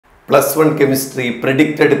+1 chemistry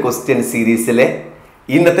predicted question സീരീസിലെ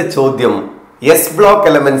ഇന്നത്തെ ചോദ്യം എസ് ബ്ലോക്ക്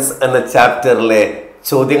എലമെന്റ്സ് എന്ന ചാപ്റ്ററിലെ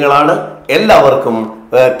ചോദ്യങ്ങളാണ്. എല്ലാവർക്കും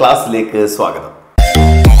ക്ലാസ്സിലേക്ക് സ്വാഗതം.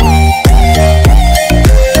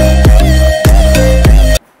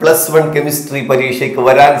 +1 കെമിസ്ട്രി പരീക്ഷയ്ക്ക്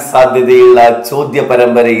വരാൻ സാധ്യതയുള്ള ചോദ്യ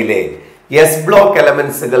പരമ്പരയിലെ എസ് ബ്ലോക്ക്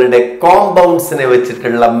എലമെന്റ്സുകളുടെ കോമ്പൗണ്ട്സിനെ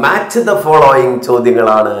വെച്ചിട്ടുള്ള മാച്ച് ദ ഫോളോയിങ്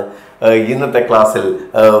ചോദ്യങ്ങളാണ് ഇന്നത്തെ ക്ലാസ്സിൽ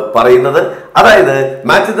പറയുന്നത്. അതായത്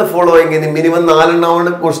മാച്ച് ദ ഫോളോയിങ്ങിന് മിനിമം 4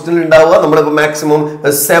 എണ്ണമാണ് ക്വസ്റ്റ്യൻ ഉണ്ടാവുക. നമ്മളിപ്പോൾ മാക്സിമം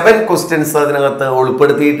 7 ക്വസ്റ്റ്യൻസ് അതിനകത്ത്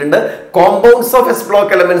ഉൾപ്പെടുത്തിയിട്ടുണ്ട്. Compounds of S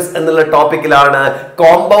block elements എന്നുള്ള ടോപ്പിക്കിലാണ്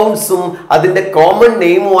കോമ്പൗണ്ട്സും അതിന്റെ കോമൺ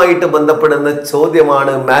നെയിമുമായിട്ട് ബന്ധപ്പെടുന്ന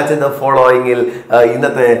ചോദ്യമാണ് മാച്ച് ദ ഫോളോയിങ്ങിൽ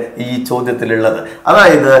ഇന്നത്തെ ഈ ചോദ്യത്തിലുള്ളത്.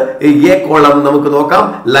 അതായത് എ കോളം നമുക്ക് നോക്കാം.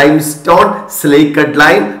 Limestone, slaked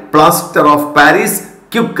lime, plaster of Paris,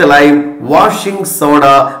 Alkaline, washing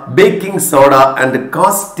soda, baking soda and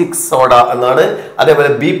caustic soda എന്നാണ്. അതേപോലെ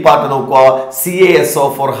ബി പാർട്ട് നോക്കുക.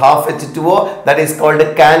 CaSO4 half H2O, that is called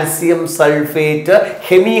calcium sulfate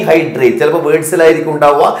hemihydrate. ചിലപ്പോൾ വേർഡ്സിലായിരിക്കും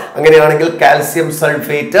ഉണ്ടാവുക. അങ്ങനെയാണെങ്കിൽ കാൽസ്യം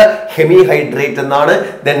സൾഫേറ്റ് ഹെമിഹൈഡ്രേറ്റ് എന്നാണ്.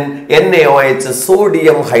 Then NaOH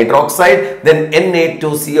sodium hydroxide, then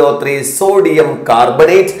Na2CO3 sodium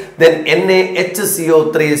carbonate, then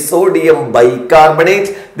NaHCO3 sodium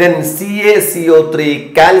bicarbonate, then CaCO3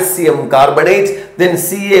 calcium carbonate, then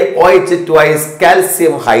CaOH twice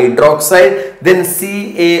calcium hydroxide, then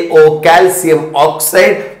CaO calcium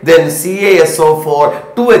oxide, then CaSO4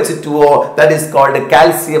 2H2O, that is called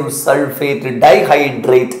calcium sulfate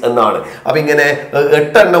dihydrate എന്നാണ്. അപ്പൊ ഇങ്ങനെ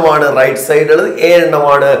 8 എണ്ണമാണ് right side ഉള്ളത്, 7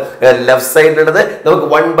 എണ്ണമാണ് left side ഉള്ളത്. നമുക്ക്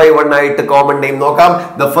 1 by 1 ആയിട്ട് common name നോക്കാം.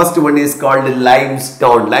 The first one is called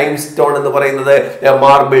limestone. Limestone എന്ന് പറയുന്നത്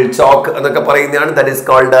മാർബിൾ ചോക്ക് എന്നൊക്കെ പറയുന്നതാണ്. That is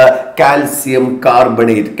called calcium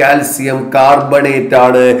carbonate. Calcium carbonate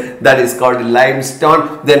ആണ്. That is called limestone.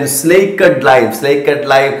 Then slaked lime, slaked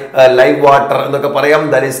lime lime water എന്നൊക്കെ പറയാം.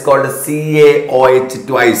 That is called CaOH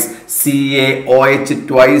twice. CaOH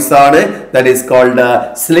twice ആണ്. That is called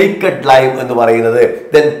slaked lime എന്ന് പറയുന്നത്.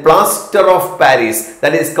 Then plaster of Paris,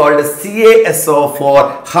 that is called CaSO4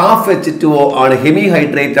 half H2O ആണ്.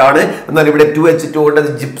 Hemihydrate ആണ്. എന്നാൽ ഇവിടെ 2H2O ഉണ്ട്.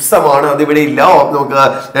 ജിപ്സം ആണ്. അത് ഇവിടെ ഇല്ല, നമുക്ക്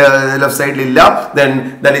ലെഫ്റ്റ് സൈഡിൽ ഇല്ല. Then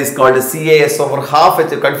that is called CaSO4 half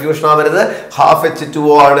H, confusion ആവരുത്. half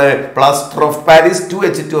H2O ആണ് plaster of Paris.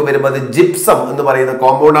 2H2O വരുമ്പോൾ അത് ജിപ്സം എന്ന് പറയുന്ന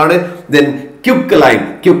കോമ്പൗണ്ട് ആണ്. Then Alkaline.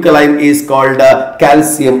 Alkaline is called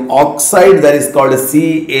calcium oxide, that is called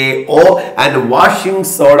CaO, and washing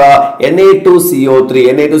soda Na2CO3.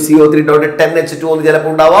 Na2CO3 10H2 എന്ന്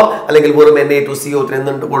ചിലപ്പോൾ ഉണ്ടാവാം, അല്ലെങ്കിൽ വെറും Na2CO3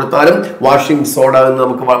 എന്ന് കൊടുത്താലും വാഷിംഗ് സോഡ എന്ന്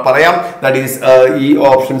നമുക്ക് പറയാം. That is ഈ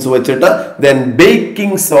ഓപ്ഷൻസ് വെച്ചിട്ട്. Then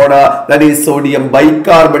baking soda, that is sodium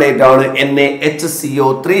bicarbonate ആണ്,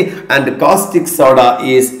 NaHCO3, and caustic soda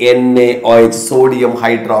is NaOH sodium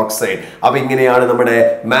hydroxide. അപ്പൊ ഇങ്ങനെയാണ് നമ്മുടെ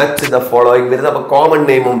മാച്ച് ദ ഫോളോയിങ് വരുന്നത്. അപ്പൊ കോമൺ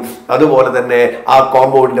നെയിമും അതുപോലെ തന്നെ ആ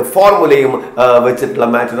കോമ്പൗണ്ടിന്റെ ഫോർമുലയും വെച്ചിട്ടുള്ള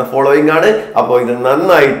മാച്ച് ദ ഫോളോയിങ് ആണ്. അപ്പോൾ ഇത്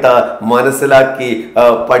നന്നായിട്ട് മനസ്സിലാക്കി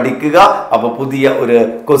പഠിക്കുക. അപ്പൊ പുതിയ ഒരു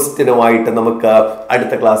ക്വസ്റ്റ്യനുമായിട്ട് നമുക്ക്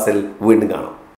അടുത്ത ക്ലാസ്സിൽ വീണ്ടും കാണാം.